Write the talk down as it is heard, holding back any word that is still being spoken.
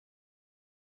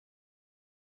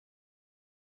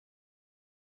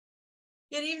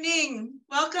Good evening.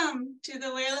 Welcome to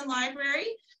the Wayland Library.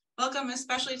 Welcome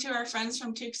especially to our friends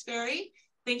from Tewksbury.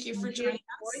 Thank you for joining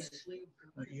us.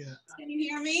 Can you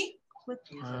hear me?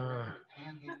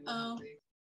 Uh-oh.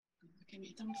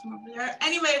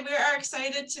 Anyway, we are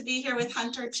excited to be here with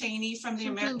Hunter Chaney from the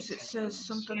American. Sometimes it says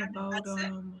something about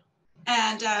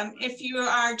And if you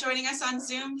are joining us on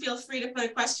Zoom, feel free to put a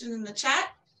question in the chat.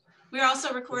 We're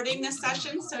also recording this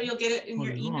session, so you'll get it in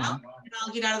your email, and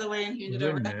I'll get out of the way and hand it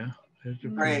over.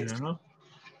 Great.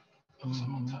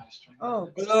 Oh,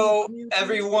 hello,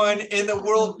 everyone in the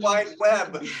World Wide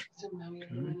Web.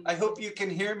 I hope you can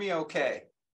hear me okay.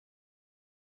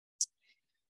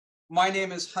 My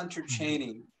name is Hunter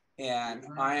Chaney, and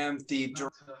I am the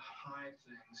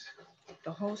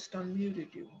host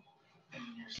unmuted you.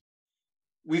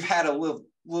 We've had a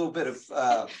little bit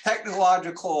of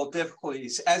technological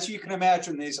difficulties. As you can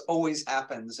imagine, these always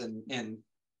happens in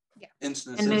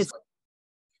instances.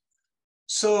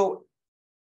 So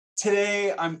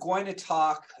today I'm going to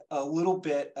talk a little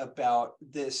bit about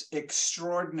this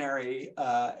extraordinary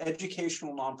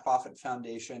educational nonprofit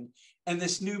foundation and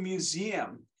this new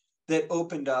museum that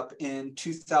opened up in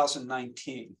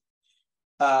 2019.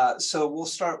 So we'll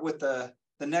start with the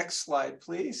next slide,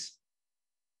 please.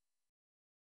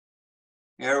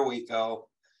 There we go.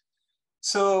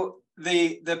 So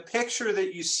the picture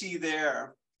that you see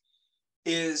there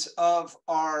is of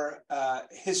our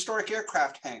historic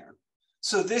aircraft hangar.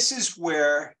 So this is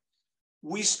where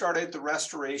we started the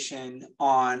restoration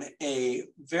on a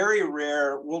very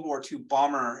rare World War II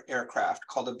bomber aircraft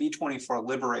called the B-24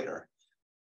 Liberator.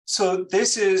 So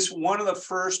this is one of the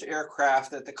first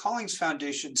aircraft that the Collings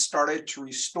Foundation started to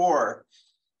restore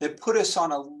that put us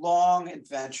on a long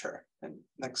adventure. And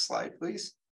next slide,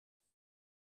 please.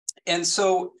 And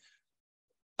so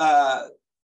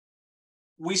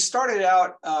we started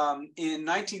out in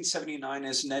 1979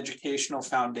 as an educational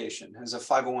foundation, as a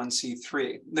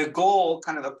 501c3. The goal,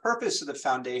 kind of the purpose of the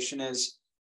foundation is,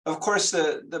 of course,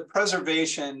 the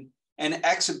preservation and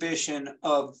exhibition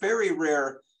of very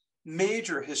rare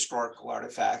major historical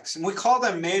artifacts. And we call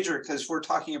them major because we're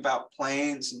talking about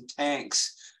planes and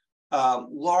tanks,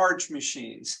 large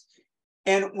machines.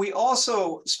 And we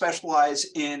also specialize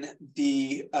in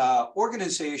the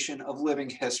organization of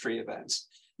living history events.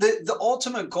 The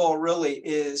ultimate goal really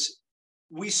is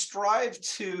we strive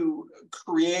to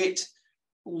create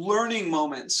learning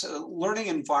moments, learning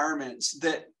environments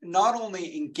that not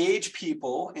only engage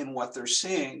people in what they're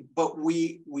seeing, but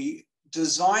we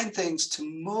design things to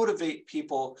motivate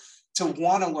people to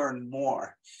want to learn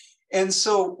more. And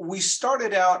so we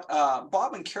started out,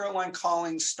 Bob and Caroline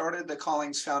Collings started the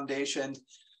Collings Foundation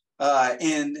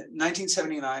in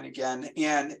 1979 again.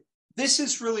 And this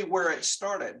is really where it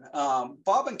started.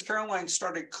 Bob and Caroline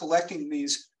started collecting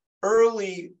these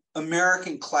early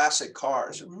American classic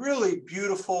cars, really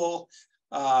beautiful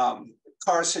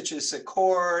cars such as the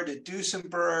Accord, the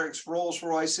Duesenbergs, Rolls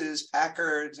Royces,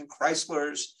 Packards, and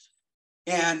Chryslers.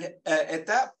 And at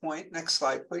that point, next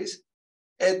slide, please.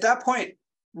 At that point,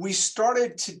 we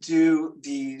started to do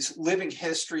these living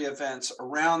history events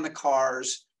around the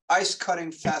cars, ice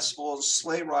cutting festivals,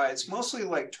 sleigh rides, mostly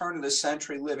like turn of the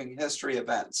century living history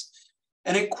events.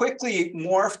 And it quickly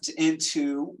morphed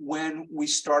into when we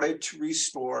started to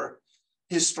restore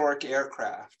historic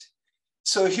aircraft.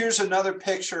 So here's another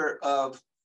picture of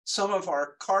some of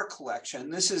our car collection.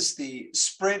 This is the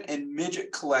Sprint and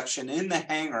Midget collection in the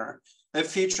hangar that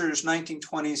features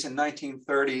 1920s and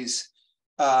 1930s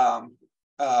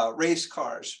race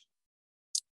cars.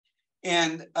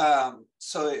 And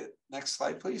so next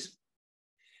slide, please.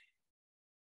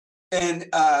 And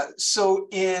so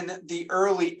in the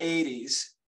early 80s,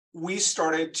 we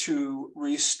started to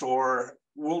restore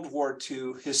World War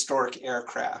II historic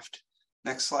aircraft.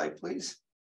 Next slide, please.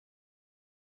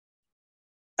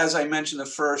 As I mentioned, the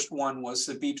first one was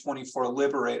the B-24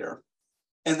 Liberator.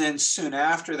 And then soon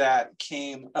after that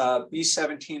came a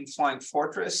B-17 Flying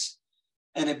Fortress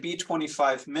and a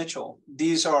B-25 Mitchell.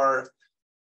 These are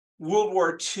World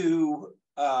War II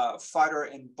fighter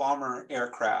and bomber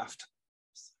aircraft.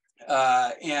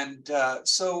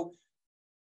 So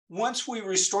once we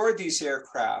restored these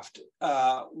aircraft,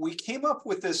 we came up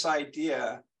with this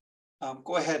idea,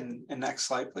 go ahead and next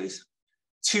slide, please,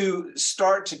 to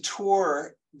start to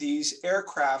tour these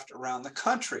aircraft around the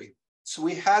country. So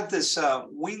we had this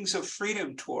Wings of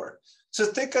Freedom tour. So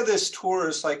think of this tour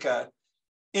as like a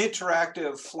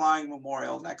interactive flying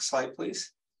memorial. Next slide,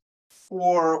 please.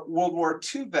 For World War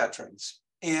II veterans.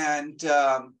 And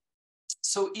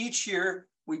so each year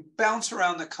we bounce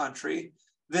around the country,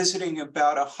 visiting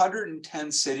about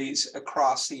 110 cities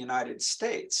across the United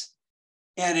States.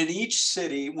 And in each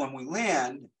city, when we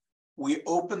land, We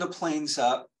open the planes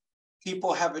up.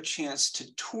 People have a chance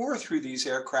to tour through these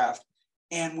aircraft,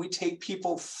 and we take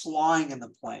people flying in the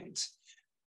planes.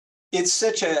 It's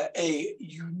such a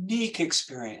unique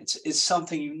experience. It's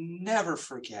something you never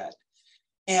forget.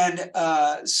 And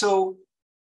so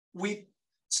we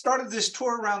started this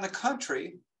tour around the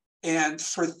country. And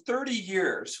for 30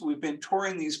 years, we've been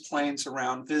touring these planes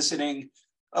around, visiting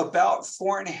about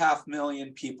 4.5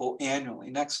 million people annually.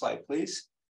 Next slide, please.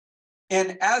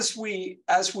 And as we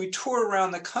tour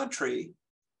around the country,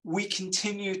 we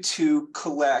continue to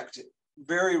collect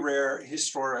very rare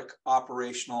historic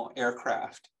operational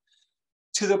aircraft,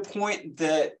 to the point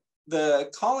that the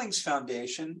Collings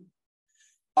Foundation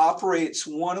operates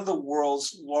one of the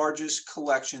world's largest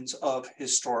collections of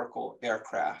historical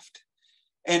aircraft.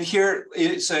 And here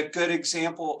is a good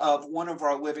example of one of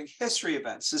our living history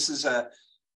events. This is a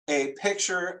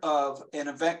picture of an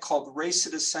event called Race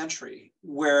of the Century,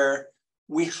 where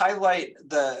we highlight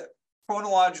the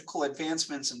chronological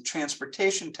advancements in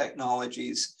transportation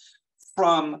technologies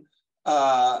from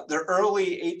the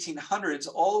early 1800s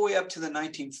all the way up to the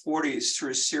 1940s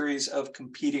through a series of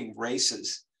competing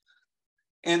races.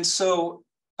 And so,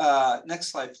 next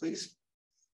slide, please.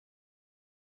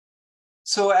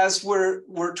 So as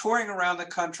we're touring around the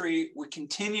country, we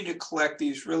continue to collect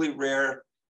these really rare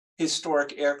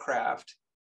historic aircraft,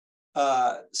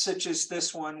 such as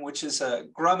this one, which is a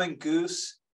Grumman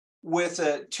Goose with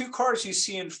two cars you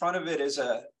see in front of it is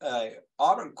a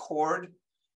Auburn Cord,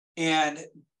 and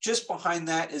just behind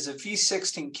that is a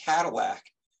V16 Cadillac.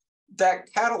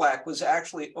 That Cadillac was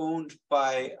actually owned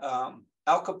by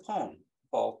Al Capone,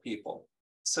 of all people.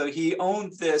 So he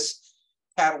owned this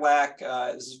Cadillac,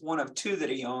 this is one of two that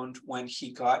he owned when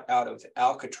he got out of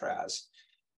Alcatraz.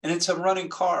 And it's a running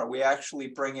car. We actually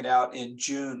bring it out in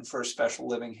June for a special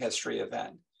living history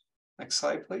event. Next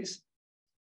slide, please.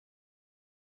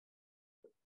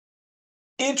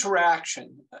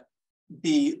 Interaction.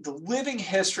 The living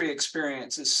history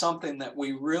experience is something that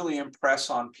we really impress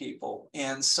on people.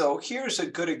 And so here's a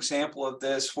good example of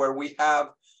this, where we have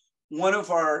one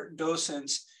of our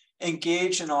docents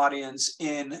engage an audience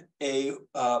in a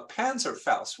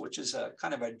Panzerfaust, which is a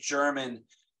kind of a German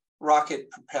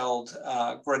rocket-propelled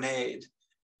grenade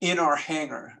in our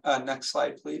hangar. Next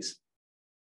slide, please.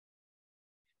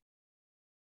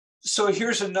 So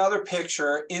here's another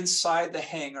picture inside the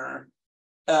hangar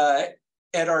at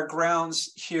our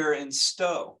grounds here in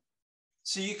Stowe.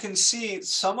 So you can see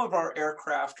some of our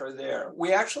aircraft are there.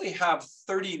 We actually have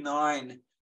 39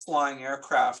 flying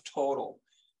aircraft total.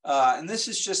 And this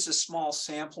is just a small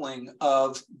sampling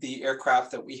of the aircraft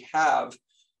that we have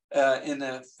in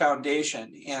the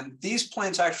foundation. And these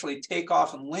planes actually take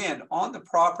off and land on the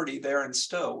property there in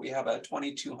Stowe. We have a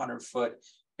 2,200-foot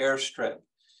airstrip.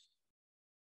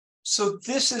 So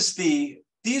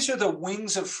these are the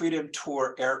Wings of Freedom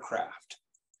Tour aircraft.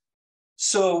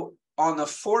 So on the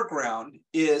foreground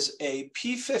is a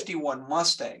P-51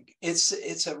 Mustang.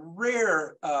 It's a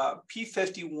rare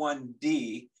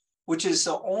P-51D, which is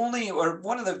the only, or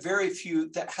one of the very few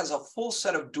that has a full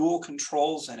set of dual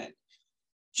controls in it.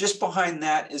 Just behind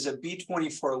that is a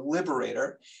B-24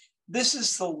 Liberator. This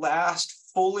is the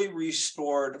last fully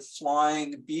restored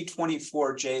flying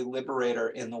B-24J Liberator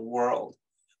in the world,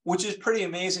 which is pretty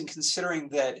amazing considering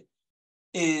that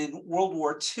in World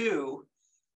War II,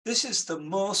 this is the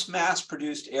most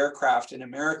mass-produced aircraft in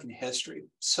American history.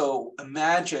 So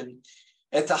imagine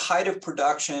at the height of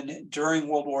production during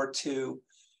World War II,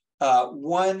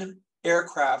 one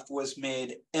aircraft was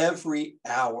made every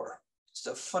hour. It's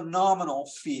a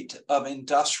phenomenal feat of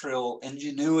industrial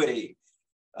ingenuity.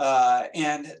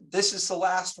 And this is the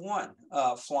last one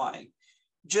flying.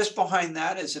 Just behind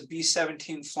that is a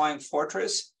B-17 Flying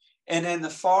Fortress. And then the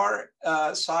far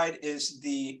side is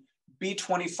the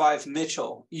B-25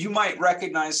 Mitchell. You might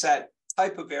recognize that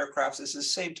type of aircraft. It's the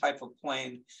same type of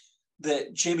plane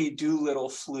that Jimmy Doolittle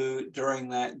flew during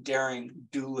that daring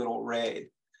Doolittle raid.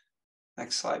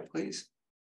 Next slide, please.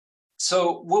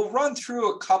 So we'll run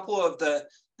through a couple of the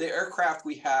aircraft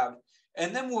we have,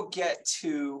 and then we'll get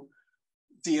to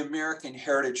the American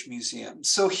Heritage Museum.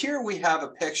 So here we have a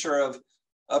picture of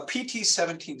a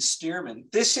PT-17 Stearman.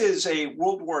 This is a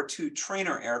World War II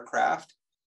trainer aircraft.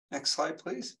 Next slide,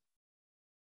 please.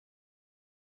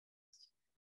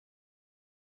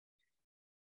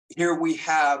 Here we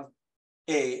have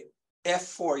a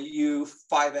F4U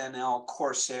 5NL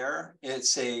Corsair.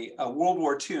 It's a World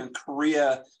War II and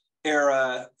Korea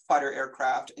era fighter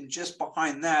aircraft. And just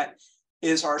behind that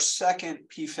is our second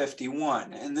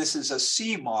P-51. And this is a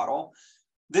C model.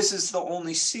 This is the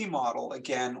only C model,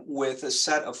 again, with a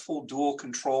set of full dual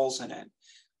controls in it.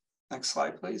 Next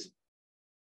slide, please.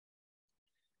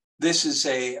 This is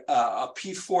a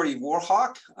P-40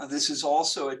 Warhawk. This is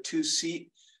also a two-seat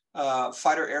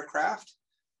fighter aircraft.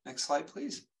 Next slide,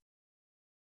 please.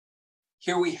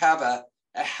 Here we have a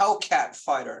Hellcat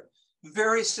fighter,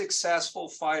 very successful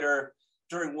fighter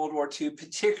during World War II,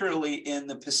 particularly in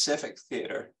the Pacific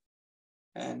theater.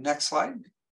 And next slide.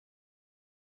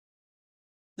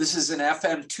 This is an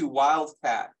FM-2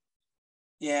 Wildcat.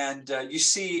 And you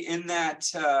see in that,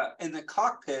 in the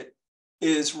cockpit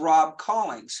is Rob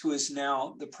Collings, who is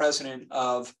now the president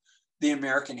of the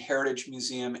American Heritage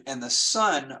Museum and the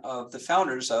son of the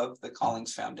founders of the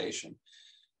Collings Foundation,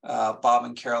 Bob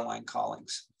and Caroline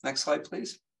Collings. Next slide,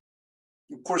 please.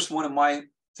 Of course, one of my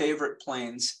favorite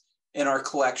planes in our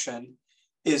collection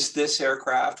is this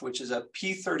aircraft, which is a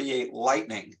P-38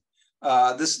 Lightning.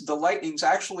 The Lightning's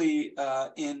actually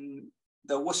in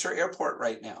the Worcester Airport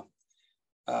right now.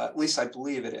 At least I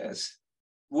believe it is.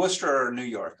 Worcester or New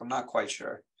York, I'm not quite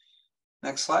sure.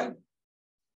 Next slide.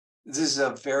 This is a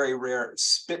very rare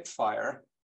Spitfire.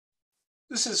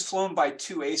 This is flown by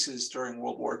two aces during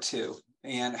World War II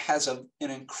and has an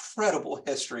incredible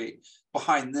history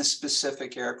behind this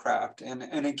specific aircraft.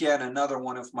 And again, another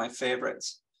one of my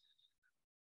favorites.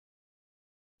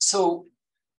 So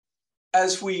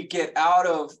as we get out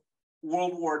of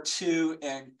World War II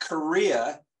and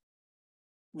Korea,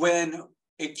 when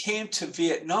it came to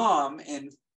Vietnam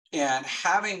and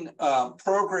having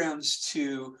programs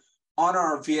to honor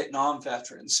our Vietnam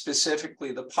veterans,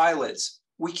 specifically the pilots,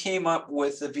 we came up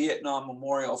with the Vietnam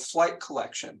Memorial Flight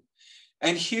Collection.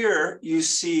 And here you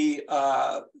see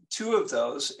two of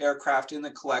those aircraft in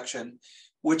the collection,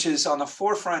 which is on the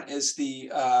forefront is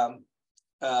the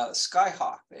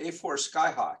Skyhawk, the A-4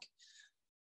 Skyhawk.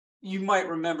 You might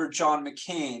remember John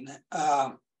McCain,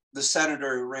 the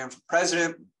senator who ran for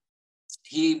president.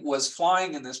 He was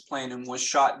flying in this plane and was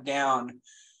shot down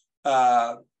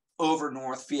over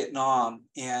North Vietnam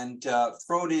and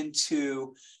thrown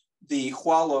into the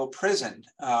Hoa Lo prison,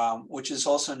 which is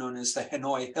also known as the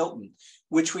Hanoi Hilton,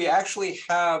 which we actually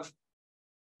have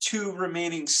two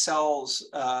remaining cells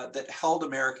that held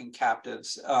American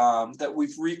captives that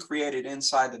we've recreated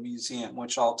inside the museum,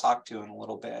 which I'll talk to in a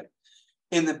little bit.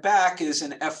 In the back is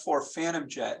an F-4 Phantom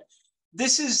jet.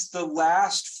 This is the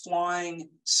last flying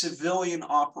civilian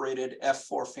operated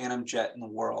F-4 Phantom jet in the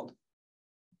world.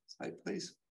 Slide,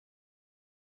 please.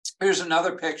 Here's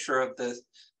another picture of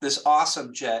this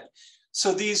awesome jet.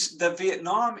 So the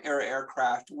Vietnam era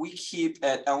aircraft we keep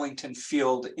at Ellington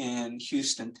Field in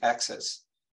Houston, Texas.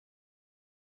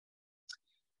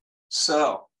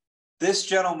 So this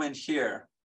gentleman here,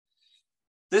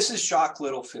 this is Jacques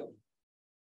Littlefield.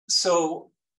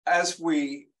 So as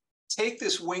we take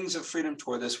this Wings of Freedom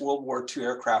tour, this World War II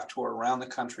aircraft tour around the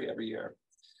country every year,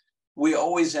 we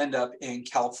always end up in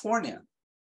California.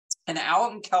 And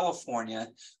out in California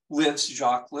lives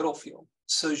Jacques Littlefield.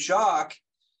 So Jacques,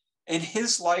 in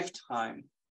his lifetime,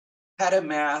 had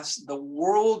amassed the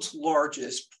world's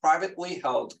largest privately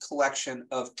held collection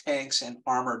of tanks and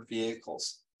armored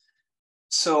vehicles.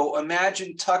 So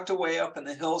imagine tucked away up in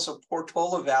the hills of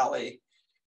Portola Valley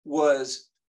was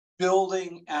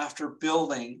building after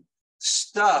building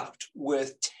stuffed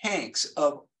with tanks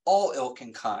of all ilk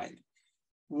and kind.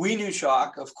 We knew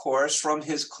Jacques, of course, from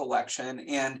his collection.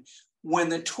 And when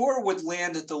the tour would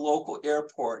land at the local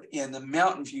airport in the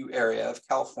Mountain View area of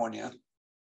California,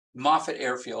 Moffett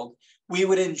Airfield, we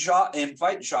would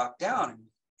invite Jacques down.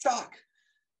 Jacques,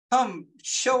 come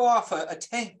show off a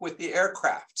tank with the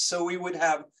aircraft. So we would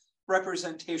have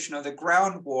representation of the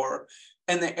ground war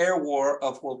and the air war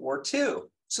of World War II.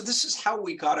 So this is how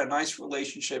we got a nice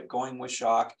relationship going with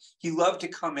Jacques. He loved to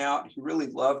come out. He really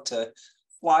loved to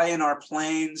fly in our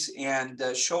planes and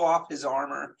show off his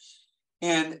armor.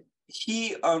 And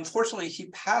unfortunately, he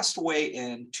passed away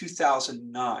in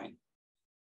 2009.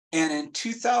 And in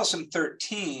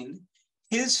 2013,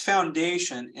 his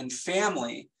foundation and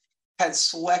family had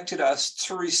selected us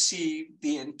to receive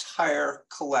the entire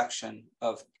collection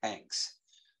of tanks.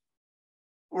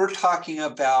 We're talking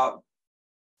about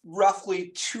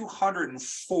roughly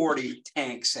 240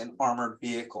 tanks and armored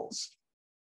vehicles.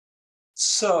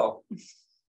 So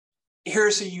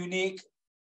here's a unique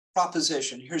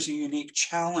proposition. Here's a unique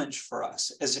challenge for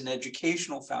us as an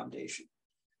educational foundation.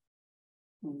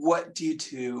 What do you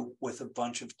do with a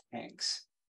bunch of tanks?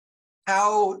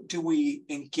 How do we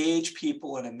engage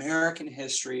people in American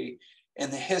history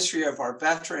and the history of our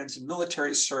veterans and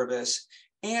military service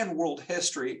and world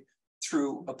history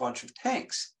through a bunch of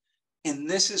tanks? And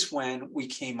this is when we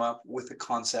came up with the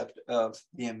concept of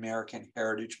the American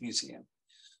Heritage Museum.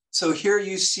 So here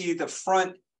you see the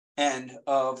front end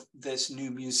of this new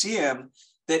museum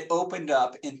that opened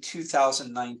up in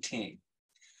 2019.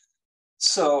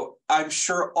 So I'm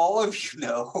sure all of you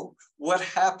know what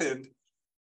happened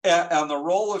on the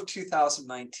roll of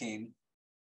 2019.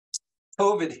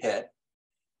 COVID hit,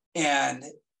 and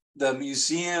the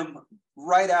museum,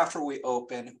 right after we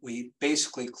opened, we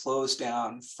basically closed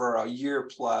down for a year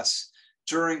plus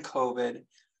during COVID,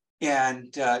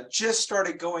 and just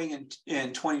started going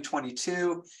in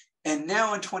 2022. And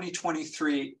now in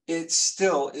 2023, it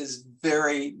still is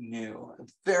very new, a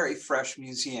very fresh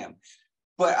museum.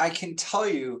 But I can tell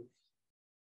you,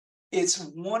 it's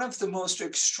one of the most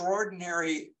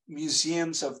extraordinary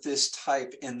museums of this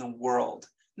type in the world.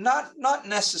 Not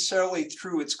necessarily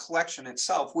through its collection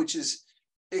itself, which is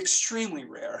extremely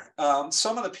rare.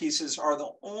 Some of the pieces are the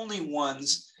only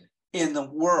ones in the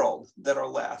world that are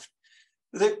left.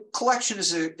 The collection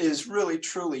is really,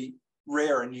 truly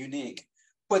rare and unique.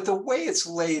 But the way it's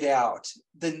laid out,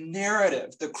 the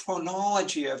narrative, the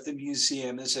chronology of the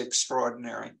museum is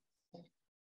extraordinary.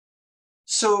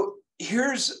 So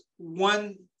here's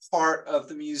one part of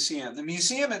the museum. The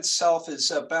museum itself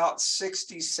is about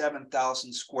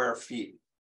 67,000 square feet.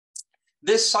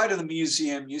 This side of the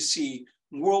museum, you see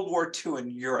World War II in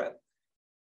Europe.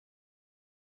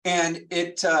 And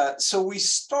so we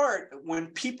start, when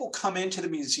people come into the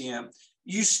museum,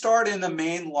 you start in the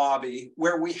main lobby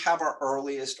where we have our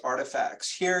earliest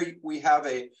artifacts. Here we have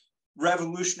a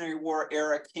Revolutionary War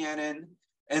era cannon,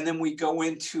 and then we go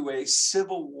into a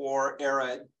Civil War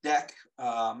era deck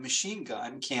machine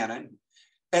gun cannon.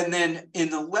 And then in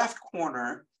the left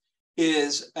corner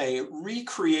is a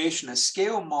recreation, a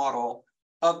scale model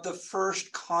of the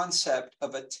first concept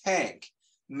of a tank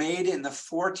made in the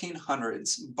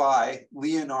 1400s by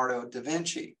Leonardo da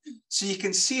Vinci. So you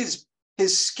can see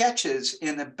his sketches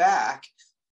in the back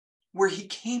where he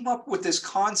came up with this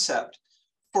concept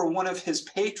for one of his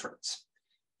patrons.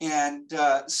 And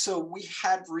so we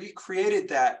had recreated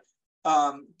that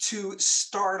to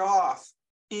start off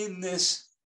in this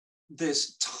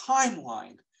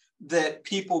timeline that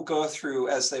people go through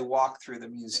as they walk through the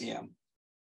museum.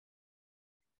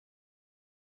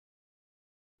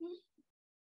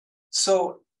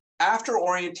 So after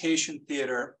orientation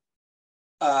theater,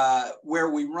 where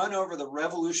we run over the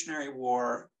Revolutionary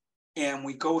War and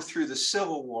we go through the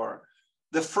Civil War,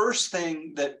 the first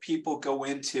thing that people go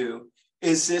into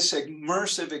is this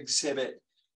immersive exhibit,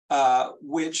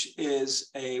 which is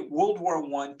a World War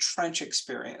I trench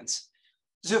experience.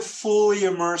 It's a fully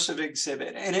immersive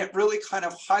exhibit, and it really kind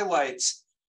of highlights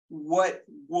what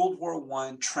World War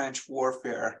I trench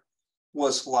warfare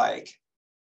was like.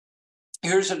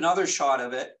 Here's another shot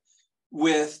of it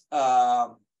with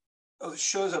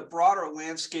shows a broader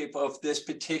landscape of this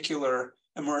particular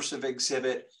immersive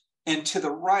exhibit. And to the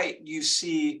right, you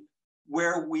see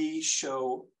where we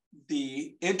show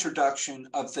the introduction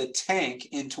of the tank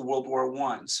into World War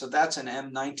I. So that's an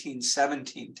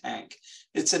M1917 tank.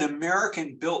 It's an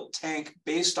American-built tank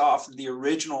based off of the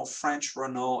original French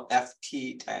Renault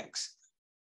FT tanks.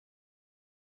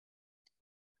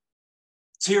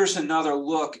 So here's another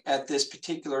look at this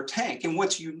particular tank. And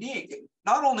what's unique,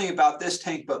 not only about this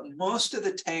tank, but most of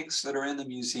the tanks that are in the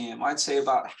museum, I'd say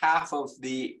about half of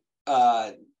the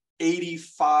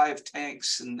 85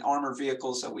 tanks and armored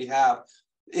vehicles that we have,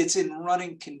 it's in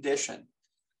running condition.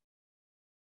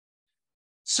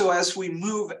 So as we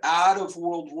move out of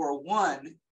World War I,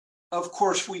 of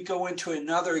course, we go into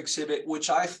another exhibit,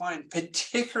 which I find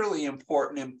particularly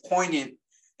important and poignant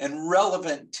and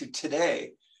relevant to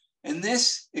today. And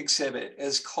this exhibit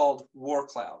is called War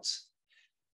Clouds.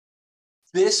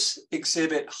 This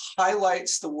exhibit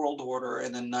highlights the world order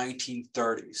in the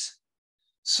 1930s.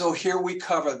 So here we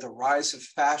cover the rise of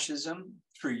fascism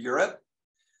through Europe,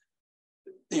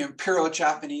 the Imperial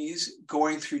Japanese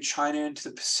going through China into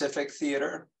the Pacific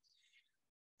theater,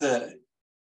 the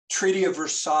Treaty of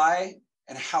Versailles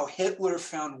and how Hitler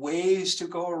found ways to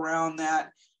go around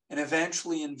that and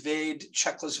eventually invade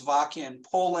Czechoslovakia and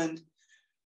Poland.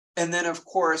 And then, of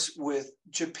course, with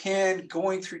Japan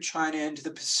going through China into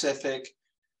the Pacific,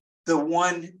 the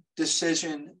one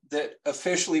decision that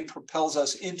officially propels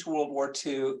us into World War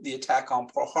II, the attack on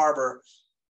Pearl Harbor,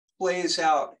 plays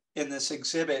out in this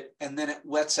exhibit, and then it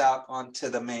lets out onto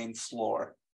the main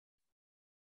floor.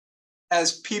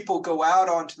 As people go out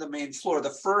onto the main floor,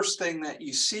 the first thing that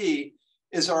you see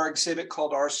is our exhibit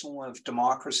called Arsenal of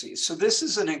Democracy. So this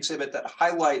is an exhibit that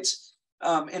highlights,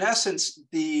 in essence,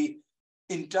 the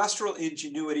industrial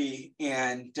ingenuity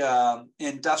and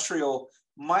industrial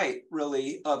might,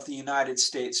 really, of the United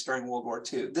States during World War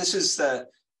II. This is a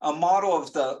model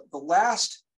of the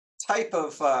last type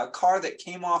of car that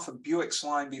came off of Buick's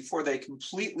line before they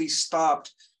completely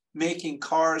stopped making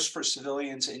cars for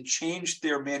civilians and changed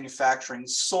their manufacturing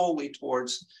solely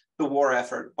towards the war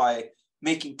effort by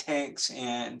making tanks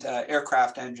and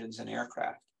aircraft engines and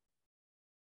aircraft.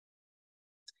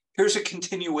 Here's a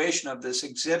continuation of this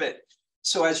exhibit.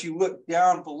 So as you look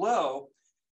down below,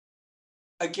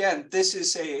 again, this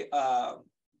is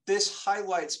this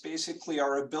highlights basically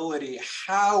our ability,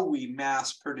 how we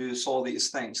mass produce all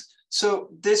these things. So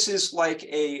this is like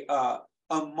a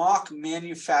mock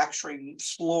manufacturing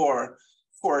floor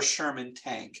for a Sherman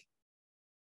tank.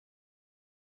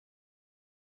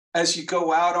 As you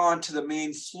go out onto the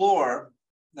main floor,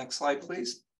 next slide,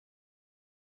 please.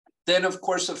 Then, of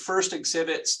course, the first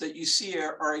exhibits that you see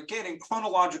are again in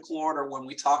chronological order when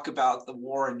we talk about the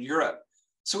war in Europe.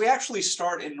 So we actually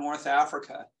start in North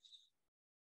Africa.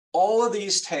 All of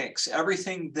these tanks,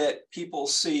 everything that people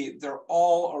see, they're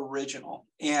all original.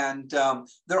 And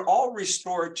they're all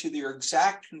restored to their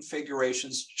exact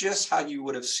configurations, just how you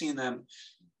would have seen them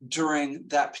during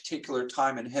that particular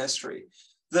time in history.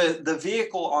 The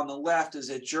vehicle on the left is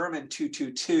a German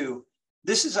 222.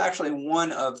 This is actually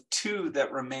one of two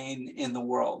that remain in the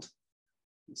world.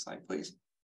 Next slide, please.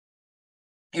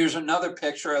 Here's another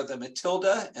picture of the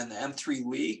Matilda and the M3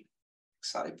 Lee.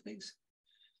 Next slide, please.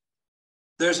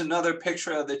 There's another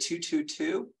picture of the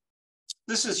 222.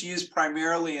 This is used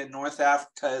primarily in North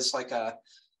Africa as like a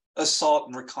assault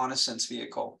and reconnaissance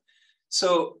vehicle.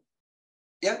 So,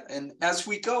 yeah, and as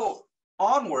we go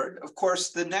onward, of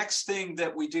course, the next thing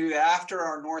that we do after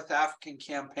our North African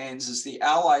campaigns is the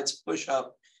Allies push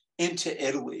up into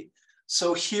Italy.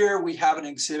 So here we have an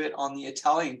exhibit on the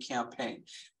Italian campaign.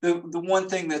 The one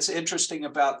thing that's interesting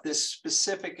about this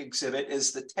specific exhibit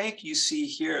is the tank you see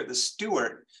here, the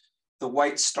Stuart, the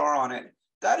white star on it.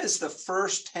 That is the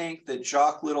first tank that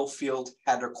Jock Littlefield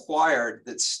had acquired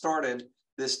that started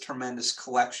this tremendous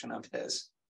collection of his.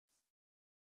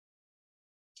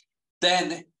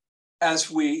 Then, as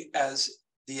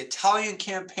the Italian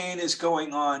campaign is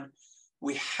going on,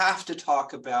 we have to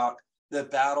talk about the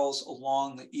battles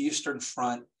along the Eastern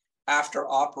Front after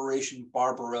Operation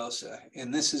Barbarossa.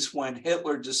 And this is when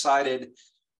Hitler decided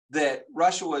that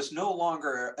Russia was no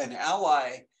longer an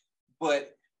ally,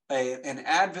 but an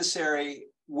adversary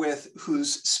with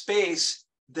whose space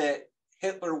that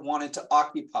Hitler wanted to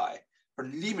occupy, for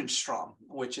Lebensraum,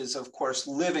 which is, of course,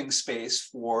 living space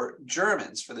for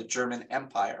Germans, for the German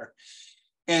Empire.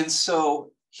 And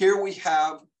so here we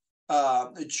have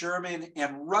the German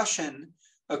and Russian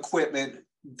equipment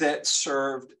that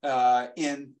served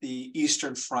in the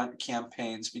Eastern Front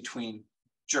campaigns between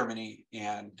Germany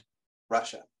and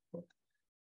Russia.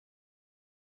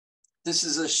 This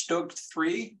is a Stugt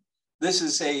 3. This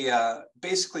is a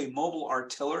basically mobile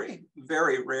artillery,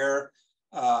 very rare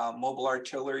mobile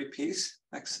artillery piece.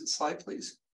 Next slide,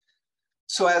 please.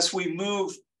 So as we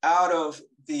move out of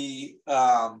the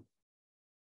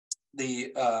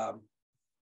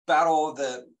Battle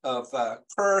of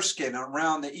Kursk and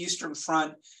around the Eastern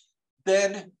Front,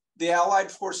 then the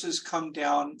Allied forces come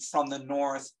down from the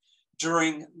north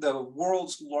during the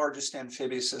world's largest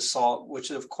amphibious assault,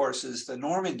 which of course is the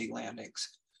Normandy landings.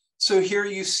 So here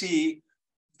you see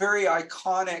very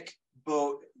iconic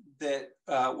boat that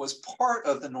was part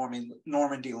of the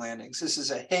Normandy landings. This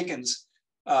is a Higgins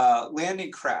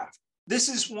landing craft. This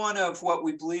is one of what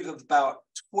we believe of about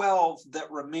 12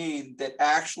 that remain that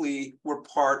actually were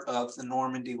part of the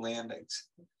Normandy landings.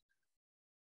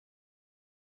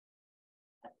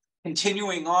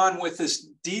 Continuing on with this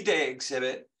D-Day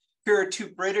exhibit, here are two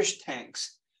British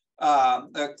tanks,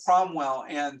 the Cromwell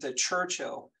and the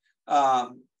Churchill.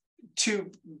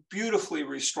 Two beautifully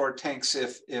restored tanks,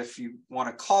 if you want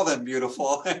to call them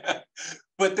beautiful,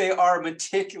 but they are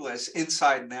meticulous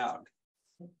inside and out.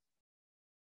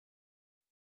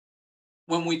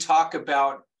 When we talk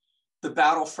about the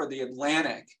battle for the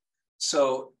Atlantic,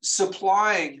 so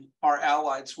supplying our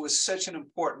allies was such an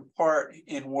important part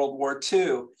in World War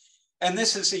II. And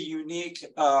this is a unique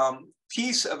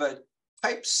piece of a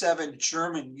Type 7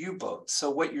 German U-boat. So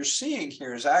what you're seeing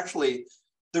here is actually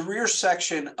the rear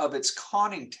section of its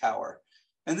conning tower.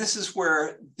 And this is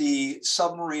where the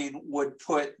submarine would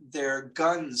put their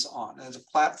guns on as a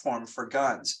platform for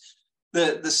guns.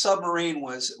 The submarine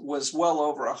was well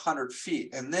over 100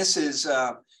 feet. And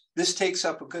this takes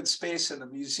up a good space in the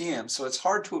museum. So it's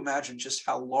hard to imagine just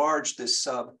how large this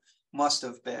sub must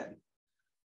have been.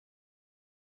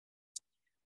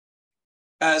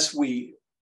 As we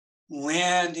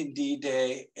land in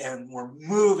D-Day and we're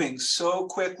moving so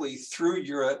quickly through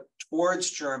Europe towards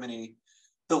Germany,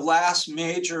 the last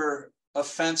major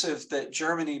offensive that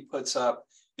Germany puts up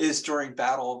is during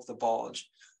Battle of the Bulge.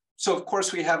 So of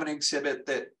course we have an exhibit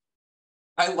that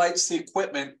highlights the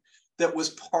equipment that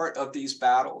was part of these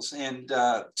battles. And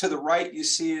to the right you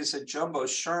see is a jumbo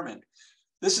Sherman.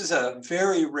 This is a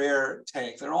very rare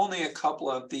tank. There are only a couple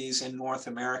of these in North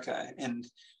America. And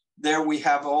there we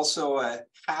have also a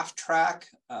half-track,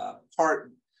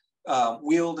 part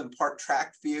wheeled and part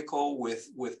tracked vehicle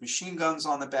with machine guns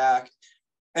on the back.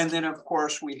 And then, of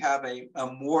course, we have a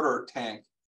mortar tank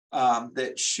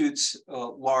that shoots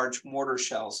large mortar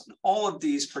shells. And all of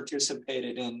these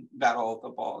participated in Battle of the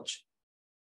Bulge.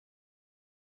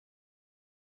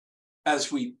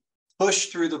 As we push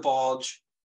through the bulge,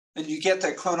 and you get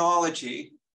the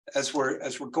chronology as we're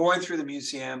going through the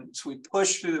museum. So we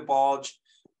push through the bulge,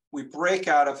 we break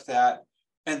out of that,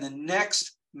 and the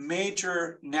next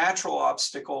major natural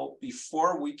obstacle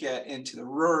before we get into the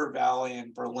Ruhr Valley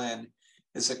in Berlin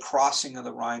is the crossing of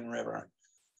the Rhine River.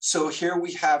 So here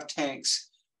we have tanks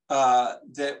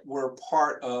that were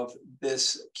part of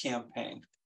this campaign.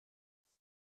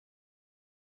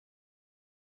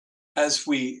 As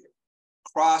we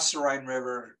cross the Rhine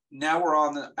River, now we're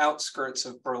on the outskirts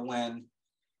of Berlin,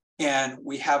 and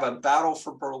we have a Battle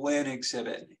for Berlin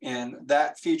exhibit. And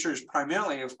that features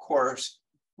primarily, of course,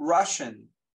 Russian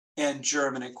and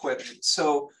German equipment.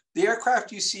 So the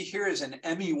aircraft you see here is an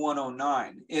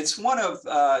Me-109. It's one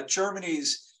of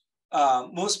Germany's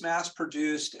most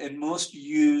mass-produced and most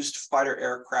used fighter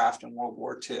aircraft in World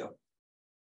War II.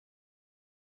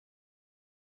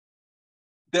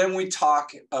 Then we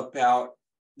talk about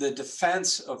the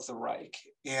defense of the Reich.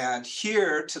 And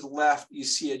here to the left, you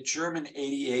see a German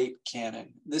 88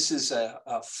 cannon. This is a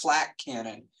flat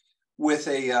cannon with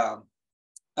a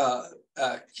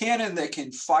cannon that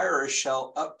can fire a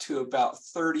shell up to about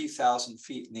 30,000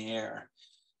 feet in the air.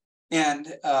 And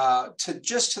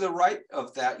just to the right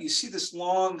of that, you see this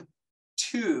long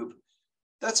tube.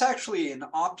 That's actually an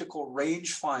optical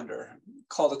rangefinder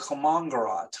called a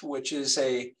Kommandgerät, which is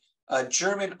a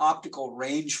German optical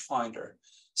rangefinder.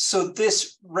 So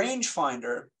this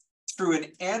rangefinder, through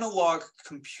an analog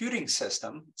computing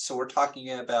system, so we're talking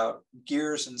about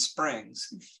gears and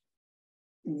springs,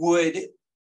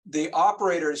 the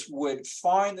operators would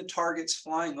find the targets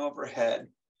flying overhead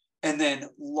and then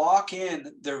lock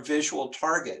in their visual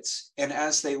targets. And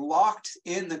as they locked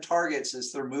in the targets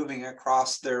as they're moving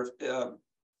across their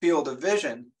field of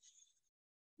vision,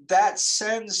 that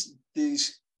sends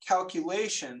these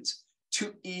calculations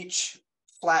to each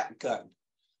flat gun.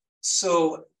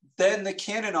 So then the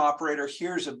cannon operator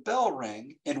hears a bell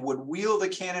ring and would wheel the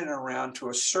cannon around to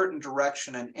a certain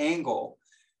direction and angle.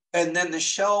 And then the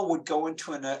shell would go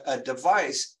into a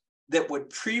device that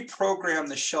would pre-program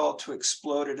the shell to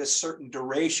explode at a certain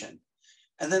duration.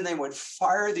 And then they would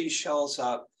fire these shells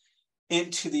up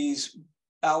into these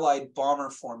Allied bomber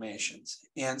formations.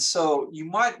 And so you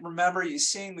might remember you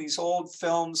seeing these old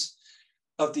films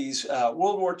of these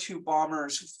World War II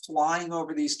bombers flying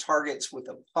over these targets with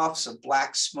the puffs of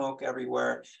black smoke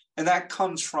everywhere. And that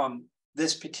comes from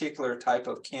this particular type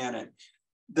of cannon.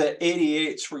 The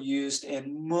 88s were used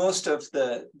in most of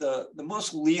the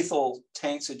most lethal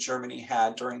tanks that Germany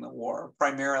had during the war,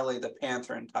 primarily the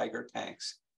Panther and Tiger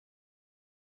tanks.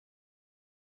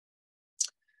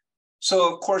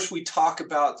 So, of course, we talk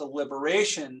about the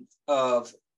liberation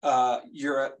of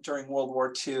Europe during World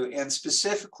War II, and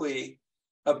specifically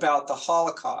about the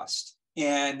Holocaust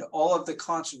and all of the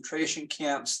concentration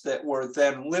camps that were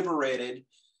then liberated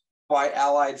by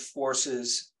Allied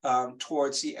forces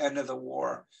towards the end of the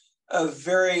war. A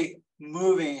very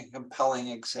moving and compelling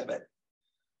exhibit.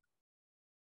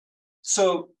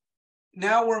 So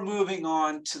now we're moving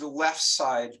on to the left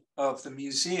side of the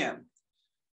museum.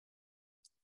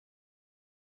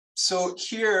 So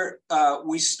here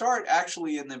we start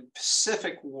actually in the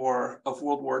Pacific War of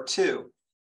World War II.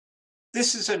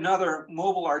 This is another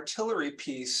mobile artillery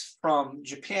piece from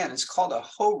Japan. It's called a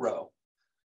Horo.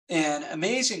 And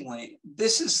amazingly,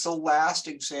 this is the last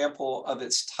example of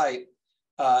its type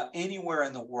anywhere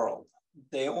in the world.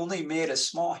 They only made a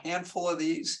small handful of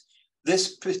these.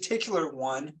 This particular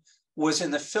one was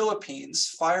in the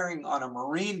Philippines firing on a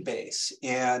Marine base.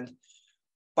 And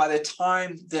by the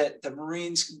time that the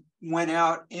Marines went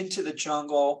out into the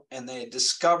jungle and they had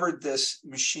discovered this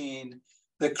machine,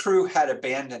 the crew had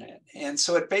abandoned it. And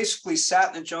so it basically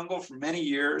sat in the jungle for many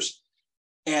years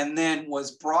and then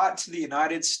was brought to the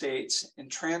United States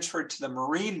and transferred to the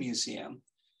Marine Museum,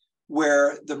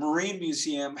 where the Marine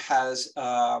Museum has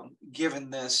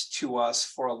given this to us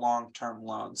for a long-term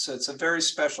loan. So it's a very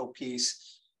special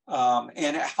piece,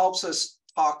 and it helps us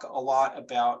talk a lot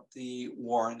about the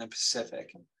war in the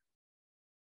Pacific.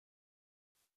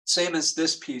 Same as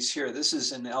this piece here. This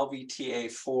is an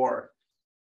LVTA-4.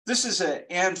 This is an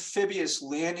amphibious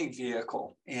landing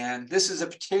vehicle, and this is a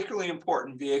particularly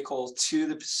important vehicle to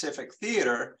the Pacific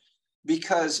Theater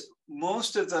because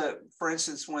most of for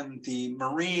instance, when the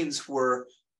Marines were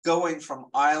going from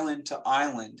island to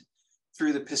island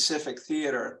through the Pacific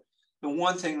Theater, the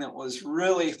one thing that was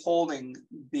really holding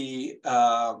the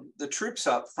troops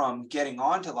up from getting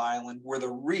onto the island were the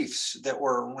reefs that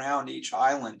were around each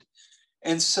island.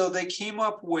 And so they came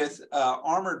up with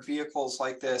armored vehicles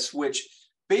like this, which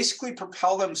basically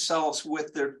propel themselves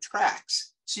with their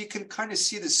tracks. So you can kind of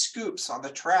see the scoops on the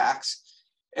tracks,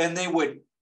 and they would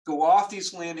go off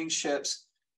these landing ships,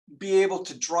 be able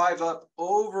to drive up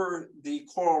over the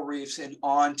coral reefs and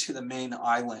onto the main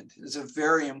island. It's a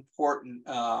very important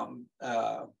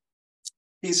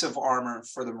piece of armor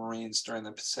for the Marines during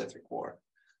the Pacific War.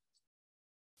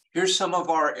 Here's some of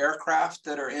our aircraft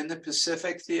that are in the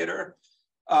Pacific Theater.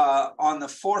 On the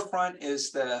forefront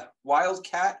is the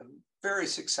Wildcat, a very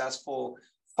successful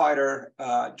fighter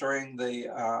during the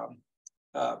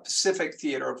Pacific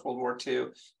Theater of World War II.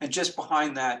 And just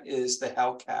behind that is the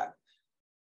Hellcat.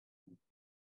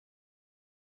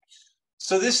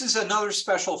 So this is another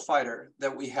special fighter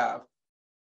that we have.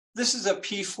 This is a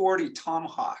P-40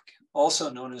 Tomahawk, also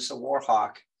known as a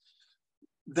Warhawk.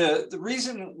 The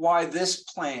reason why this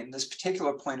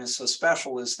particular plane is so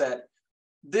special is that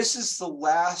this is the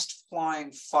last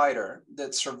flying fighter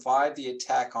that survived the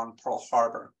attack on Pearl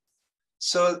Harbor.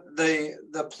 So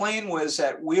the plane was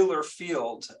at Wheeler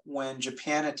Field when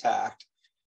Japan attacked,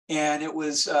 and it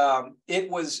was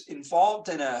involved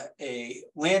in a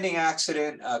landing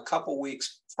accident a couple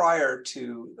weeks prior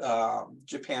to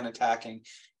Japan attacking,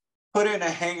 put in a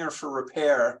hangar for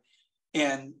repair,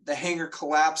 and the hangar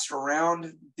collapsed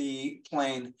around the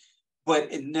plane,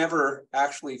 but it never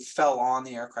actually fell on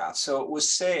the aircraft. So it was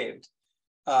saved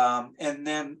and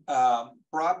then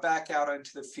brought back out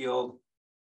into the field.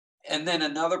 And then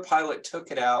another pilot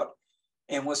took it out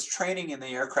and was training in the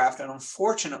aircraft. And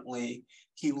unfortunately,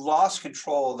 he lost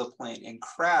control of the plane and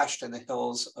crashed in the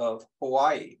hills of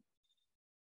Hawaii.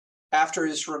 After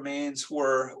his remains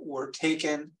were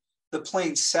taken, the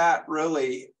plane sat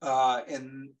really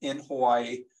in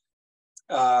Hawaii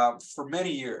for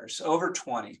many years, over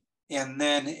 20. And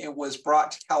then it was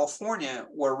brought to California,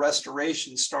 where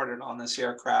restoration started on this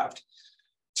aircraft.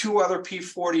 2 other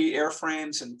P-40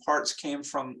 airframes and parts came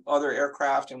from other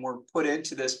aircraft and were put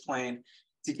into this plane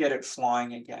to get it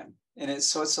flying again. And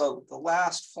it's the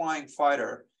last flying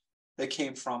fighter that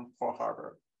came from Pearl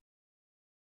Harbor.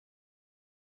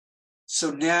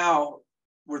 So now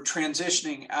we're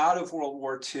transitioning out of World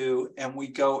War II and we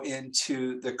go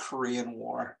into the Korean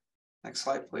War. Next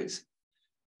slide, please.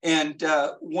 And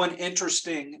one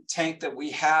interesting tank that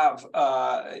we have,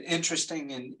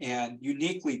 interesting and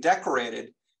uniquely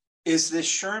decorated, is this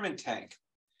Sherman tank.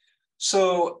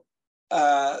 So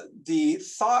the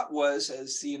thought was,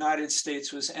 as the United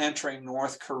States was entering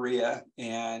North Korea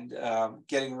and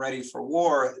getting ready for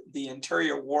war, the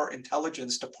Interior War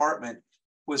Intelligence Department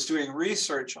was doing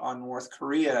research on North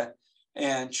Korea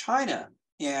and China.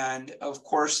 And of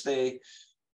course, they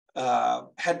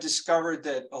had discovered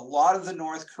that a lot of the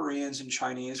North Koreans and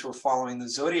Chinese were following the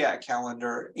zodiac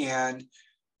calendar and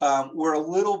were a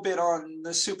little bit on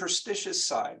the superstitious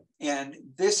side. And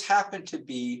this happened to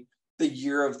be the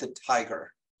year of the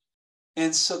tiger.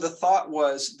 And so the thought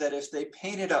was that if they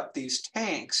painted up these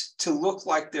tanks to look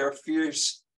like they're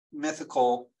fierce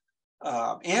mythical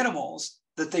animals,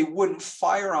 that they wouldn't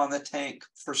fire on the tank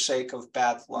for sake of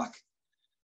bad luck.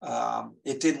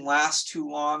 It didn't last too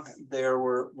long.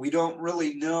 We don't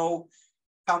really know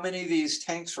how many of these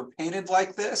tanks were painted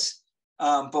like this,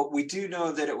 but we do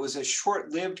know that it was a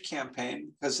short-lived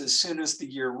campaign, because as soon as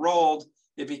the year rolled,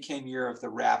 it became Year of the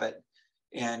Rabbit,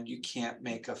 and you can't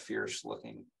make a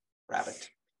fierce-looking rabbit.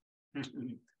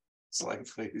 Slide,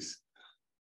 please.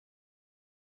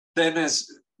 Then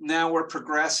now we're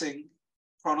progressing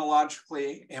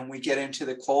chronologically, and we get into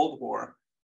the Cold War.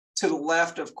 To the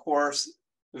left, of course,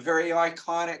 a very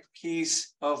iconic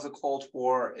piece of the Cold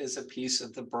War is a piece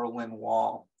of the Berlin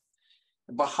Wall.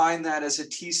 And behind that is a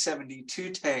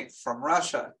T-72 tank from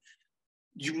Russia.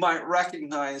 You might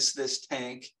recognize this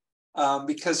tank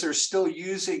because they're still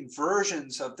using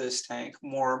versions of this tank,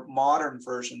 more modern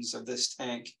versions of this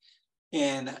tank,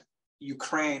 in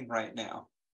Ukraine right now.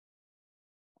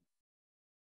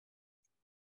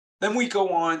 Then we go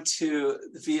on to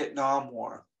the Vietnam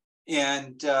War.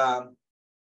 And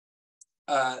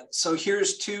so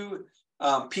here's 2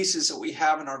 pieces that we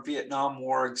have in our Vietnam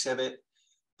War exhibit.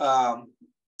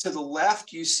 To the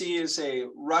left, you see is a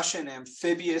Russian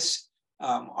amphibious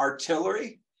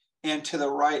artillery, and to the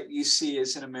right, you see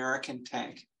is an American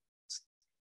tank.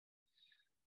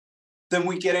 Then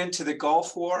we get into the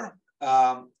Gulf War.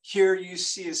 Here you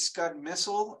see a Scud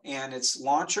missile and its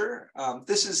launcher.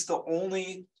 This is the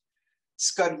only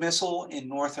Scud missile in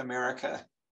North America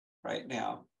right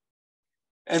now.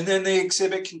 And then the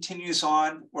exhibit continues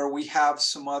on where we have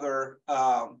some other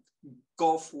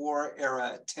Gulf War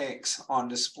era tanks on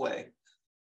display.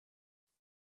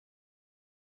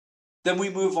 Then we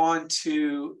move on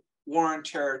to War on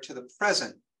Terror to the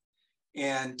present.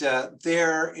 And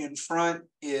there in front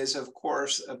is, of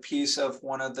course, a piece of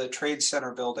one of the Trade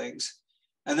Center buildings.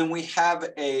 And then we have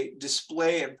a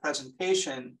display and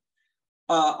presentation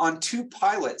on two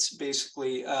pilots,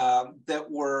 basically, that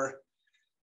were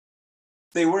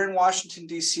in Washington,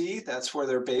 D.C. That's where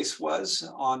their base was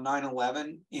on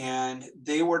 9/11. And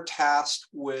they were tasked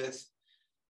with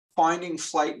finding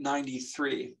Flight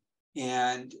 93.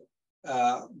 And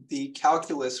the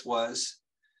calculus was,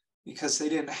 because they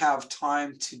didn't have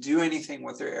time to do anything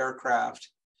with their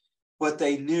aircraft, but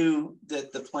they knew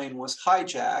that the plane was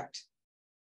hijacked,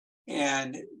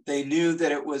 and they knew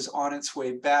that it was on its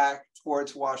way back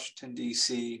towards Washington,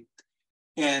 D.C.,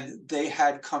 and they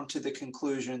had come to the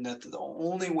conclusion that the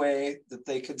only way that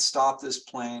they could stop this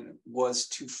plane was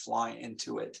to fly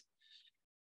into it.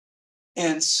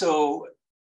 And so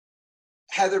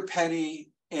Heather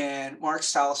Penny and Mark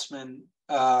Salzman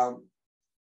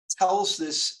tells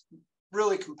this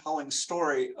really compelling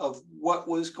story of what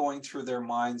was going through their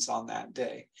minds on that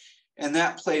day. And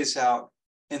that plays out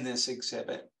in this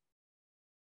exhibit.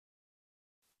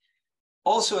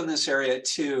 Also in this area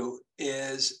too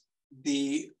is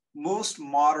the most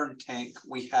modern tank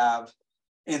we have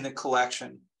in the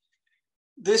collection.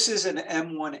 This is an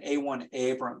M1A1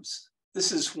 Abrams.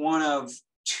 This is one of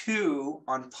two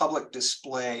on public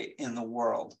display in the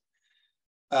world.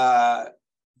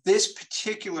 This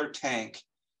particular tank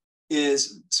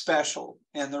is special.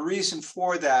 And the reason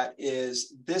for that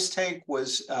is this tank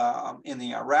was in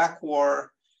the Iraq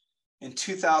War. In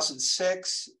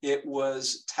 2006, it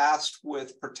was tasked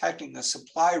with protecting the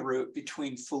supply route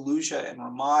between Fallujah and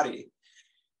Ramadi.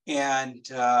 And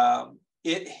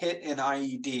it hit an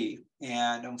IED.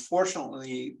 And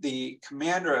unfortunately, the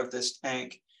commander of this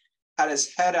tank had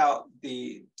his head out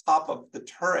the top of the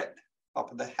turret,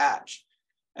 top of the hatch.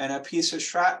 And a piece of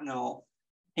shrapnel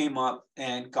came up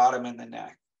and got him in the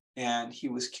neck, and he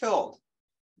was killed.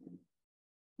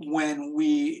 When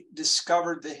we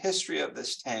discovered the history of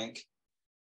this tank,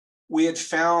 we had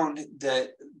found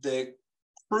that the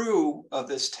crew of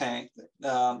this tank,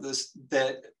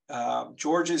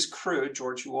 George's crew,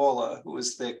 George Uola, who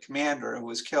was the commander who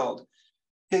was killed,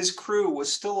 his crew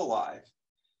was still alive.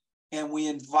 And we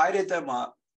invited them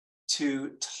up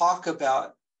to talk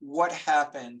about what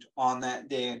happened on that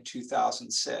day in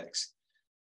 2006.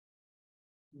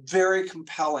 Very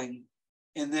compelling.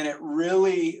 And then it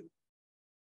really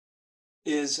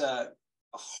is a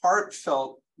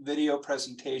heartfelt video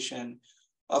presentation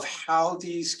of how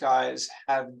these guys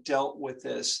have dealt with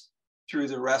this through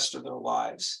the rest of their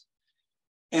lives.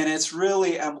 And it's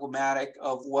really emblematic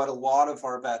of what a lot of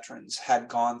our veterans had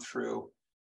gone through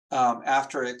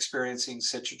after experiencing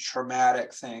such a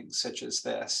traumatic thing such as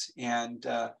this. And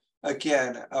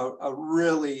again, a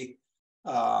really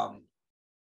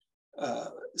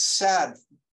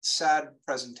sad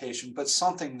presentation, but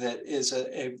something that is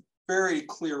a very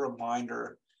clear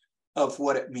reminder of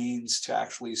what it means to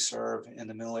actually serve in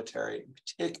the military,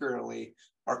 particularly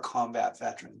our combat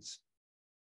veterans.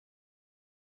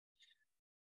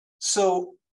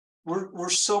 So we're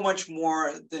so much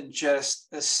more than just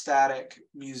a static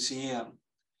museum.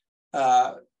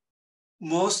 Like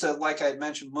I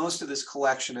mentioned, most of this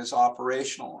collection is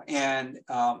operational. And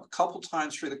a couple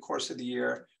times through the course of the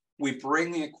year, we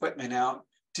bring the equipment out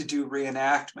to do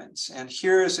reenactments. And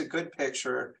here is a good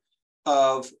picture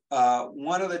of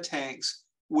one of the tanks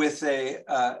with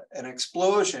an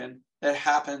explosion that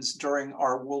happens during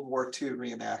our World War II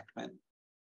reenactment.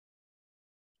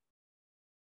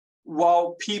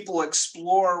 While people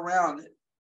explore around,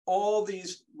 all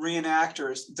these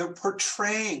reenactors, they're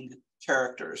portraying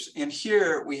characters. And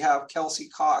here we have Kelsey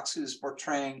Cox, who's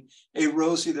portraying a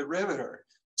Rosie the Riveter.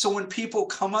 So when people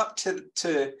come up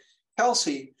to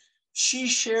Kelsey, she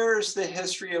shares the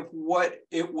history of what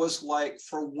it was like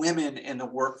for women in the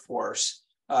workforce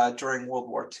during World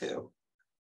War II.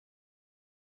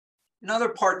 Another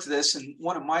part to this, and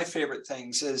one of my favorite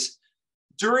things, is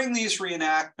during these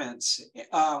reenactments,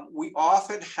 we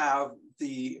often have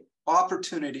the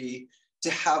opportunity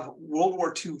to have World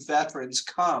War II veterans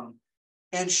come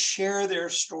and share their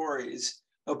stories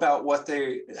about what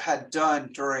they had done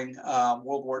during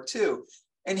World War II.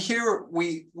 And here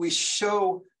we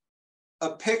show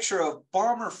a picture of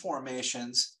bomber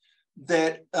formations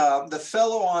that the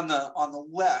fellow on the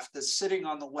left, that's sitting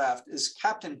on the left, is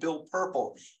Captain Bill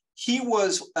Purple. He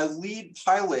was a lead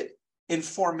pilot in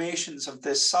formations of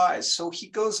this size. So he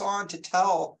goes on to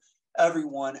tell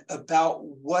everyone about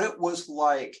what it was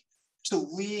like to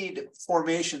lead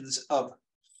formations of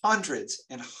hundreds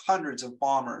and hundreds of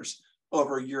bombers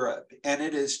over Europe. And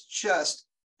it is just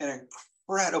an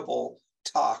incredible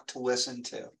talk to listen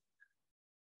to.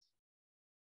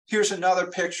 Here's another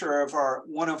picture of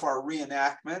one of our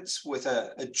reenactments with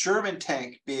a German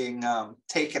tank being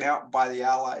taken out by the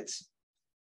Allies.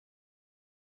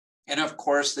 And of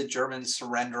course, the Germans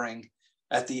surrendering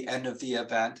at the end of the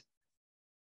event.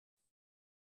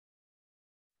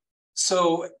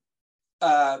 So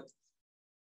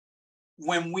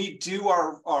when we do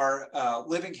our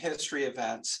living history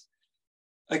events,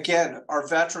 again, our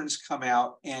veterans come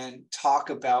out and talk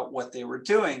about what they were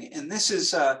doing. And this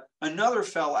is another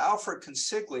fellow, Alfred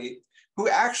Consigli, who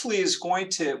actually is going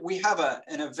to, we have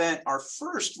an event, our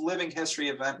first living history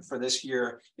event for this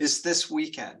year is this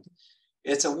weekend.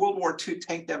 It's a World War II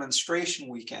tank demonstration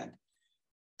weekend.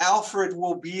 Alfred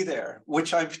will be there,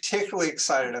 which I'm particularly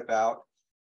excited about.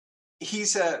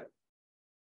 He's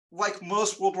like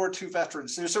most World War II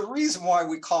veterans, there's a reason why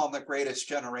we call him the greatest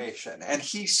generation, and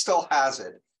he still has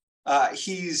it.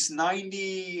 He's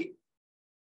 98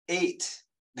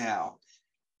 now,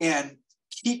 and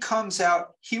he comes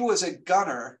out, he was a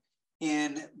gunner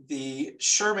in the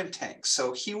Sherman tank.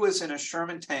 So he was in a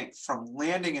Sherman tank from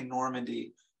landing in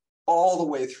Normandy all the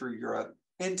way through Europe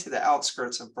into the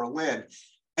outskirts of Berlin.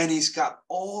 And he's got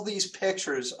all these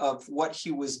pictures of what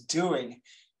he was doing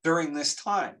during this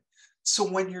time. So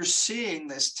when you're seeing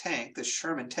this tank, this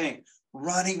Sherman tank,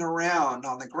 running around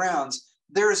on the grounds,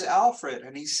 there's Alfred,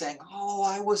 and he's saying, oh,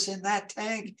 I was in that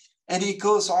tank. And he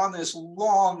goes on this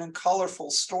long and colorful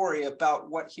story about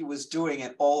what he was doing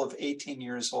at all of 18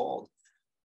 years old.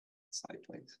 Slide,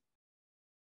 please.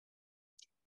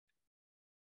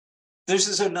 This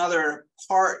is another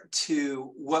part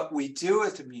to what we do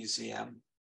at the museum.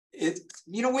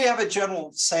 We have a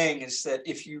general saying is that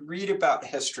if you read about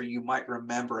history, you might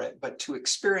remember it, but to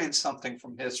experience something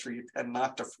from history, you tend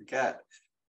not to forget.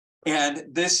 And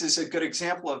this is a good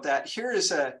example of that. Here is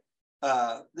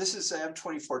this is an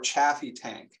M24 Chaffee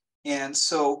tank. And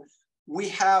so we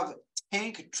have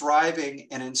tank driving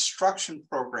and instruction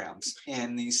programs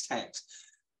in these tanks.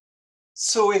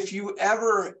 So if you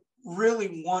ever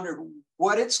really wondered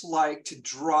what it's like to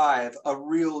drive a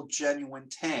real genuine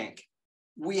tank,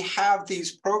 we have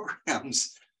these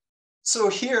programs. So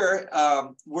here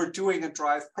we're doing a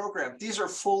drive program. These are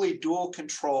fully dual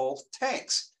control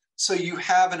tanks. So you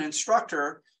have an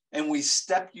instructor and we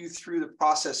step you through the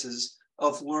processes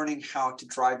of learning how to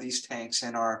drive these tanks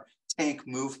in our tank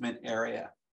movement area.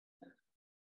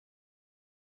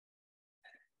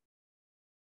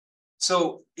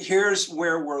 So here's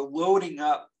where we're loading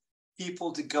up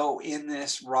people to go in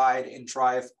this ride and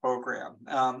drive program.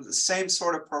 The same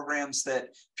sort of programs that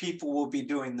people will be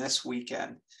doing this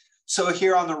weekend. So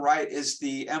here on the right is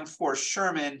the M4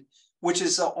 Sherman, which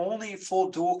is the only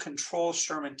full dual control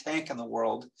Sherman tank in the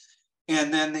world.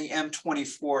 And then the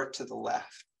M24 to the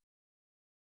left.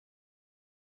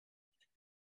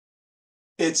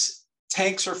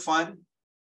 Tanks are fun.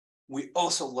 We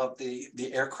also love the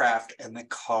aircraft and the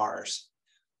cars.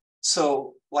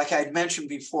 So like I'd mentioned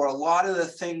before, a lot of the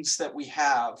things that we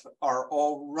have are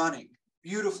all running,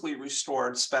 beautifully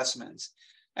restored specimens.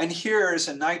 And here is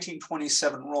a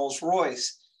 1927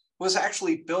 Rolls-Royce, was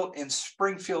actually built in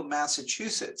Springfield,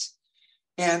 Massachusetts.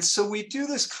 And so we do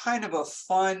this kind of a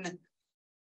fun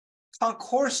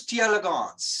concours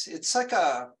d'elegance. It's like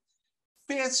a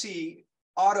fancy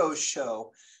auto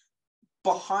show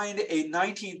behind a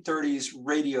 1930s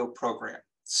radio program.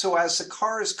 So as the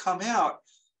cars come out,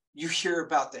 you hear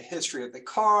about the history of the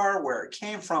car, where it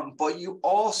came from, but you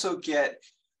also get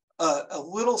a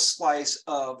little slice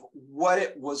of what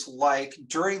it was like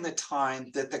during the time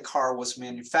that the car was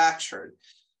manufactured.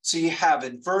 So you have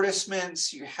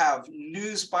advertisements, you have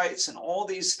news bites, and all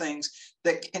these things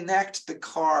that connect the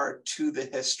car to the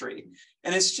history.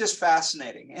 And it's just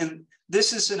fascinating. And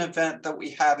this is an event that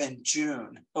we have in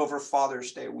June over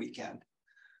Father's Day weekend.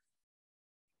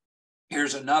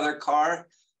 Here's another car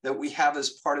that we have as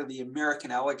part of the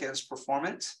American Elegance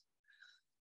performance.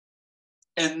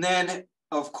 And then,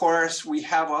 of course, we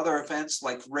have other events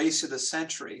like Race of the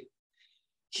Century.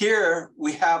 Here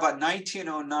we have a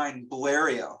 1909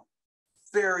 Blériot,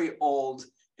 very old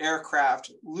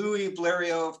aircraft. Louis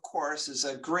Blériot, of course, is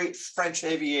a great French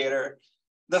aviator,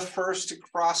 the first to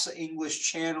cross the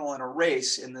English Channel in a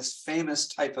race in this famous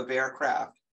type of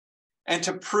aircraft. And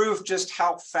to prove just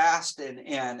how fast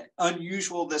and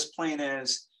unusual this plane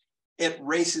is, it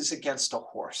races against a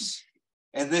horse.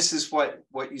 And this is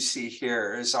what you see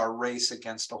here is our race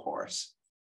against a horse.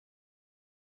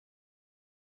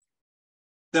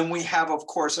 Then we have, of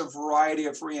course, a variety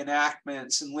of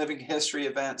reenactments and living history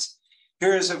events.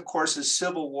 Here is, of course, a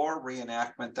Civil War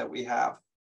reenactment that we have.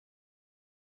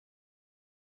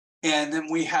 And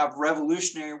then we have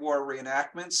Revolutionary War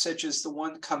reenactments, such as the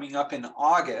one coming up in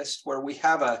August, where we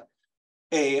have a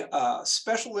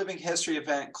special living history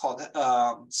event called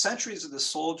Centuries of the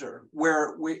Soldier,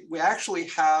 where we actually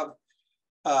have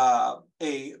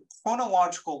a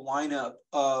chronological lineup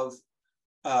of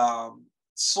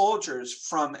soldiers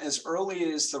from as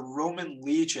early as the Roman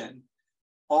Legion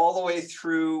all the way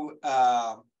through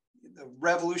the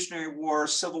Revolutionary War,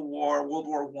 Civil War, World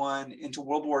War I, into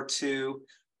World War II,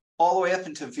 all the way up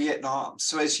into Vietnam.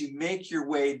 So as you make your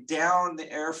way down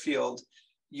the airfield,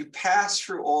 you pass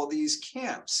through all these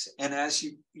camps. And as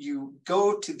you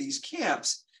go to these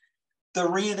camps, the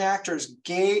reenactors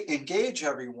engage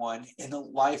everyone in the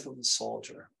life of a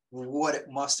soldier, what it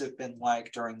must have been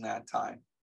like during that time.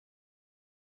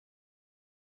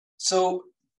 So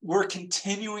we're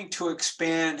continuing to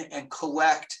expand and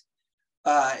collect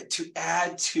to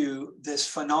add to this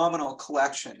phenomenal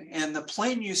collection. And the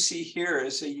plane you see here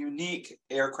is a unique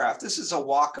aircraft. This is a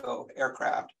Waco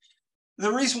aircraft.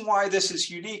 The reason why this is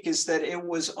unique is that it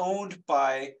was owned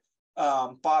by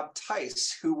Bob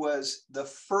Tice, who was the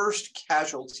first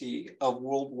casualty of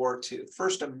World War II,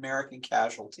 first American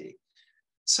casualty.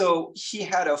 So he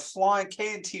had a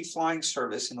K&T flying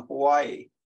service in Hawaii.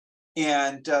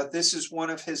 And this is one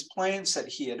of his planes that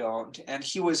he had owned. And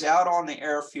he was out on the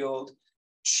airfield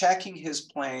checking his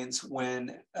planes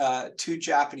when two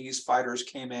Japanese fighters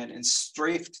came in and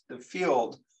strafed the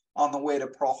field on the way to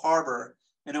Pearl Harbor.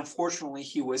 And unfortunately,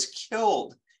 he was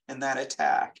killed in that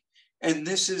attack. And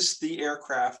this is the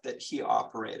aircraft that he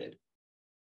operated.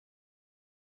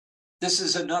 This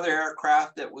is another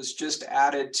aircraft that was just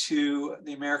added to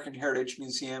the American Heritage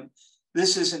Museum.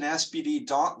 This is an SBD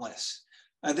Dauntless.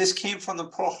 This came from the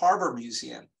Pearl Harbor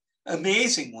Museum.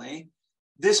 Amazingly,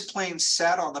 this plane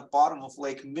sat on the bottom of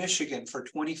Lake Michigan for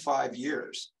 25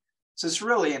 years. So it's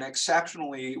really an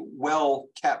exceptionally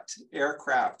well-kept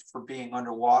aircraft for being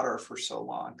underwater for so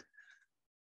long.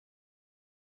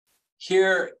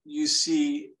 Here you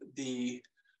see the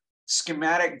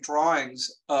schematic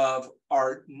drawings of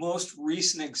our most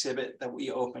recent exhibit that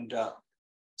we opened up.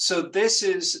 So this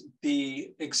is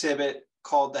the exhibit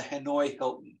called the Hanoi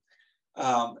Hilton.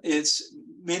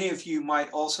 Many of you might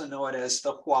also know it as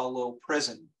the Hua Lo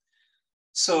Prison.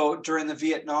 So during the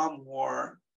Vietnam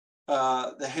War,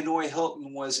 the Hanoi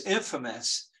Hilton was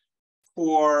infamous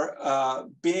for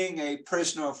being a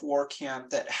prisoner of war camp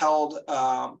that held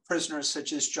prisoners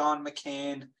such as John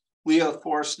McCain, Leo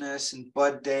Thorsness, and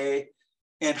Bud Day,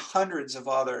 and hundreds of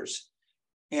others.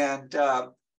 And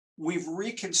we've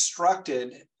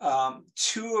reconstructed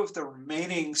two of the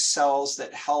remaining cells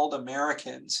that held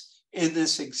Americans in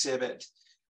this exhibit.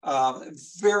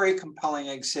 Very compelling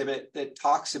exhibit that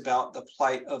talks about the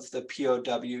plight of the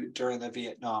POW during the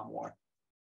Vietnam War.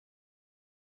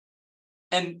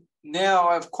 And now,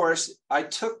 of course, I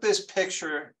took this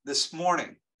picture this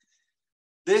morning.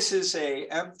 This is a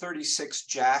M36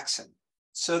 Jackson.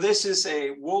 So this is a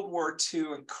World War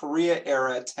II and Korea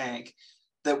era tank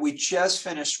that we just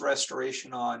finished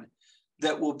restoration on,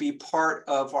 that will be part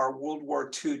of our World War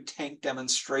II tank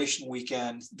demonstration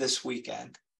weekend this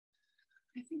weekend.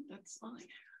 I think that's fine.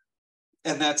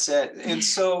 And that's it. And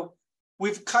so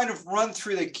we've kind of run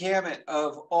through the gamut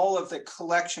of all of the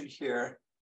collection here.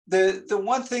 The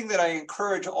one thing that I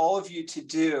encourage all of you to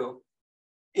do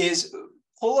is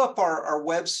pull up our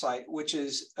website, which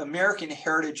is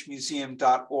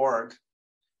AmericanHeritageMuseum.org,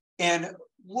 and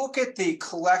look at the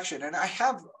collection. And I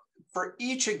have, for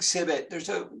each exhibit, there's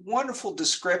a wonderful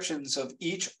descriptions of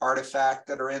each artifact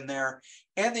that are in there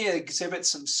and the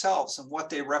exhibits themselves and what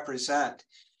they represent.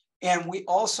 And we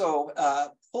also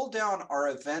pull down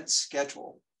our event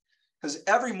schedule, because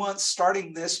every month,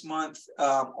 starting this month,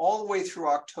 all the way through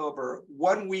October,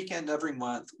 one weekend every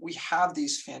month, we have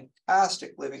these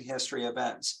fantastic living history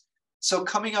events. So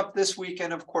coming up this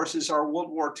weekend, of course, is our World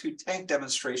War II tank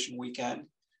demonstration weekend.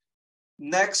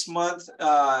 Next month,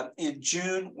 in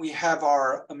June, we have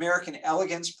our American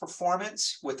Elegance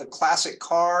performance with the classic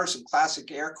cars and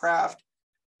classic aircraft.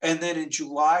 And then in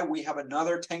July, we have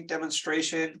another tank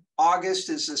demonstration. August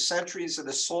is the Centuries of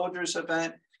the Soldiers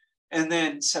event. And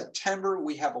then September,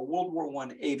 we have a World War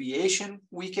I aviation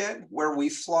weekend where we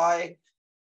fly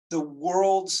the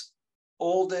world's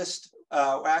oldest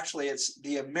actually it's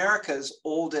the America's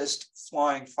oldest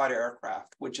flying fighter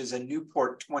aircraft, which is a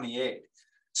Newport 28.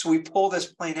 So we pull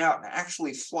this plane out and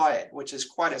actually fly it, which is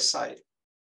quite a sight.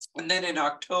 And then in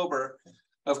October,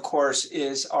 of course,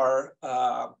 is our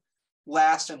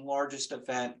last and largest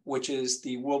event, which is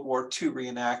the World War II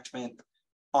reenactment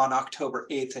on October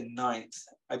 8th and 9th.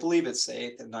 I believe it's the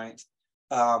 8th and 9th.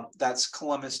 That's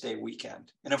Columbus Day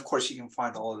weekend. And of course, you can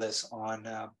find all of this on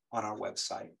our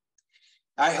website.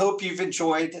 I hope you've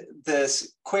enjoyed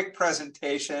this quick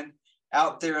presentation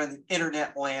out there in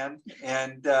internet land.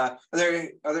 And are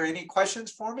there any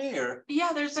questions for me? Or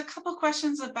yeah, there's a couple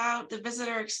questions about the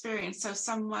visitor experience. So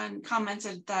someone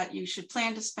commented that you should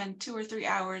plan to spend 2 or 3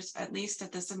 hours at least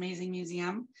at this amazing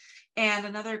museum. And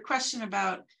another question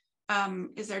about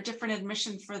is there different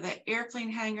admission for the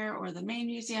airplane hangar or the main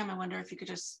museum? I wonder if you could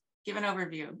just give an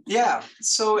overview. Yeah,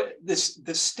 so the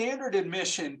standard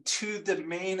admission to the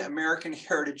main American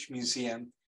Heritage Museum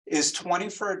is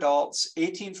 $20 for adults,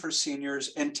 $18 for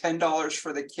seniors, and $10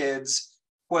 for the kids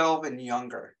 12 and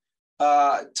younger.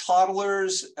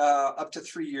 Toddlers up to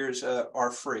 3 years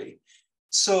are free.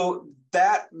 So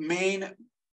that main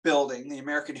building, the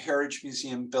American Heritage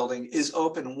Museum building, is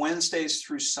open Wednesdays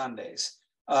through Sundays,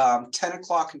 10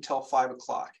 o'clock until 5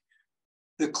 o'clock.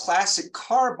 The classic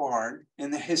car barn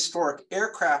and the historic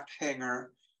aircraft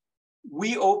hangar,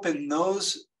 we open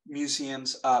those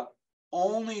museums up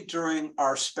only during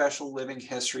our special living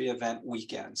history event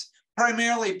weekends,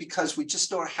 primarily because we just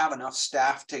don't have enough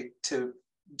staff to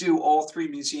do all 3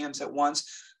 museums at once.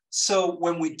 So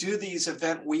when we do these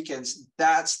event weekends,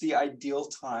 that's the ideal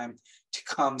time to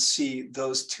come see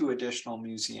those 2 additional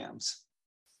museums.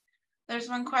 There's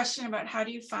one question about how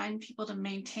do you find people to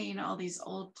maintain all these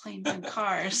old planes and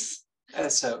cars?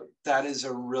 So that is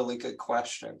a really good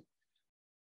question.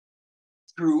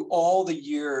 Through all the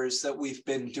years that we've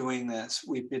been doing this,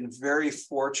 we've been very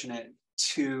fortunate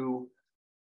to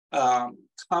come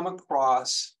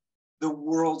across the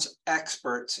world's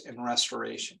experts in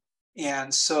restoration.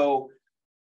 And so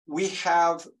we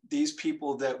have these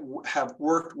people that have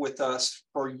worked with us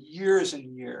for years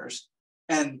and years,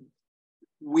 and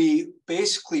we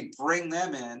basically bring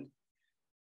them in,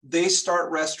 they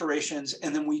start restorations,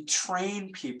 and then we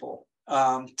train people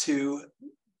to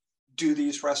do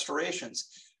these restorations.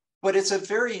 But it's a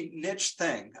very niche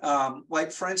thing.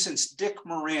 Like for instance, Dick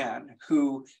Moran,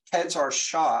 who heads our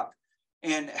shop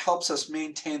and helps us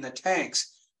maintain the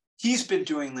tanks, he's been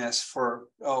doing this for,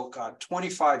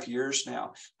 25 years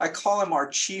now. I call him our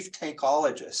chief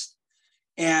tankologist.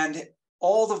 And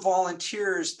all the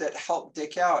volunteers that help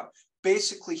Dick out,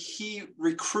 basically he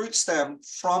recruits them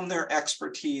from their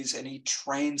expertise and he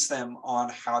trains them on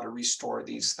how to restore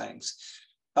these things.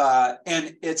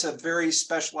 And it's a very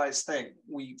specialized thing.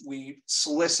 We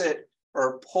solicit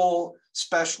or pull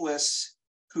specialists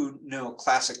who know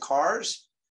classic cars.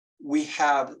 We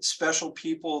have special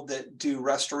people that do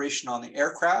restoration on the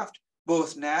aircraft,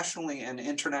 both nationally and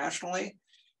internationally,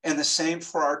 and the same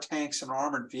for our tanks and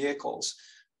armored vehicles.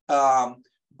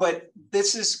 But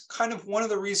this is kind of one of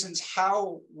the reasons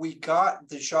how we got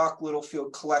the Jacques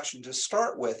Littlefield collection to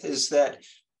start with, is that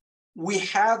we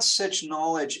have such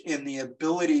knowledge in the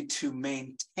ability to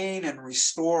maintain and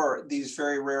restore these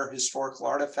very rare historical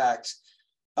artifacts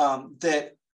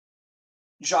that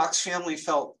Jacques' family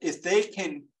felt if they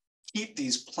can keep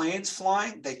these planes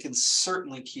flying, they can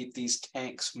certainly keep these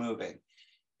tanks moving.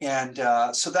 And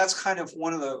so that's kind of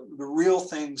one of the real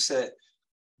things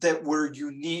that we're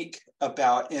unique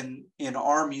about in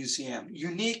our museum,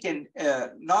 unique in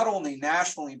not only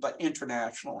nationally, but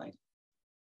internationally.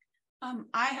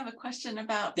 I have a question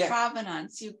about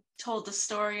provenance. You told the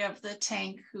story of the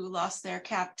tank who lost their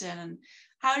captain, and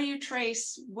how do you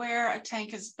trace where a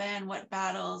tank has been, what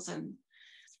battles, and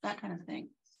that kind of thing?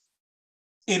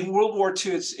 In World War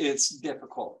II, it's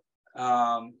difficult.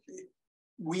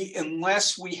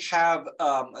 Unless we have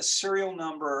a serial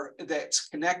number that's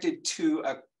connected to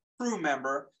a crew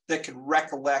member that can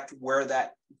recollect where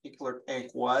that particular tank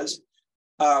was.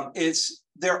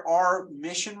 There are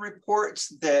mission reports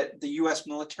that the U.S.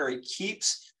 military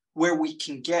keeps where we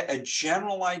can get a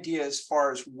general idea as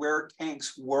far as where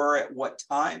tanks were at what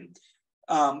time.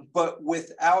 But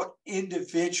without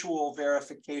individual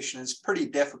verification, it's pretty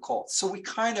difficult. So we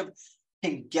kind of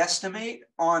can guesstimate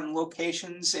on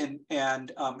locations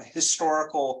and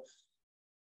historical,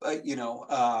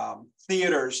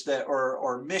 theaters that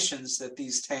or missions that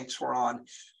these tanks were on.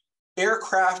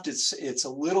 Aircraft, it's a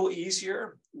little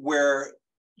easier, where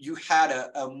you had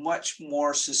a much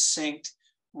more succinct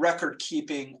record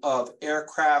keeping of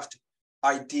aircraft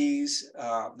IDs,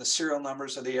 the serial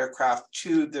numbers of the aircraft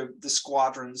to the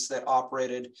squadrons that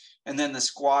operated, and then the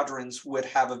squadrons would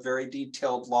have a very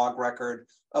detailed log record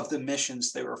of the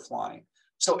missions they were flying.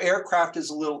 So aircraft is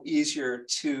a little easier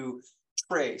to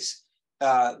trace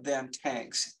than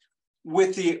tanks.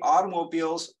 With the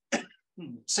automobiles,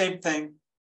 same thing,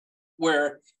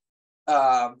 where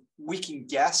we can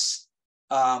guess,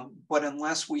 but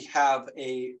unless we have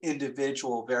a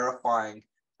individual verifying,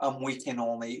 we can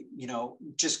only,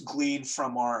 just glean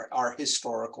from our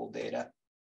historical data.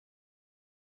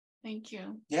 Thank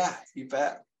you. Yeah, you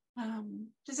bet.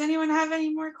 Does anyone have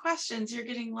any more questions? You're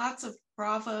getting lots of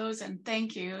bravos and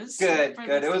thank yous. Good.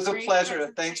 It was a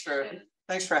pleasure. Thanks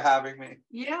for having me.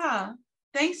 Yeah.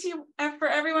 Thanks you for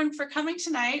everyone for coming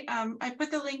tonight. I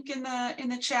put the link in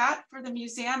the chat for the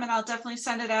museum, and I'll definitely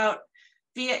send it out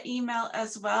via email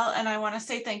as well. And I want to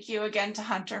say thank you again to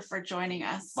Hunter for joining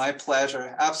us. My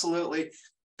pleasure. Absolutely.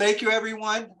 Thank you,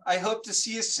 everyone. I hope to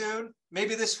see you soon,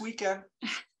 maybe this weekend.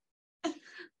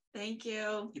 Thank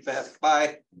you. You bet.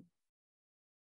 Bye.